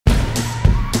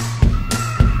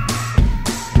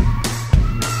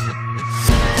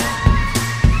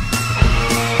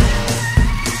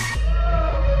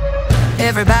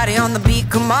Everybody on the beat,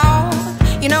 come on.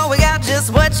 You know we got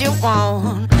just what you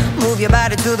want. Move your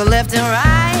body to the left and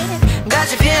right. Got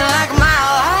you feeling like a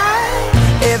mile high.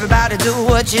 Everybody do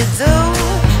what you do.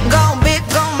 Go big,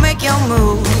 gon' make your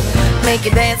move. Make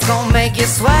you dance, gon' make you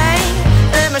sway.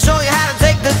 Let me show you how to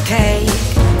take the cake.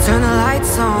 Turn the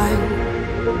lights on,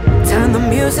 turn the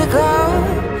music up.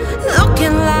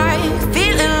 Looking like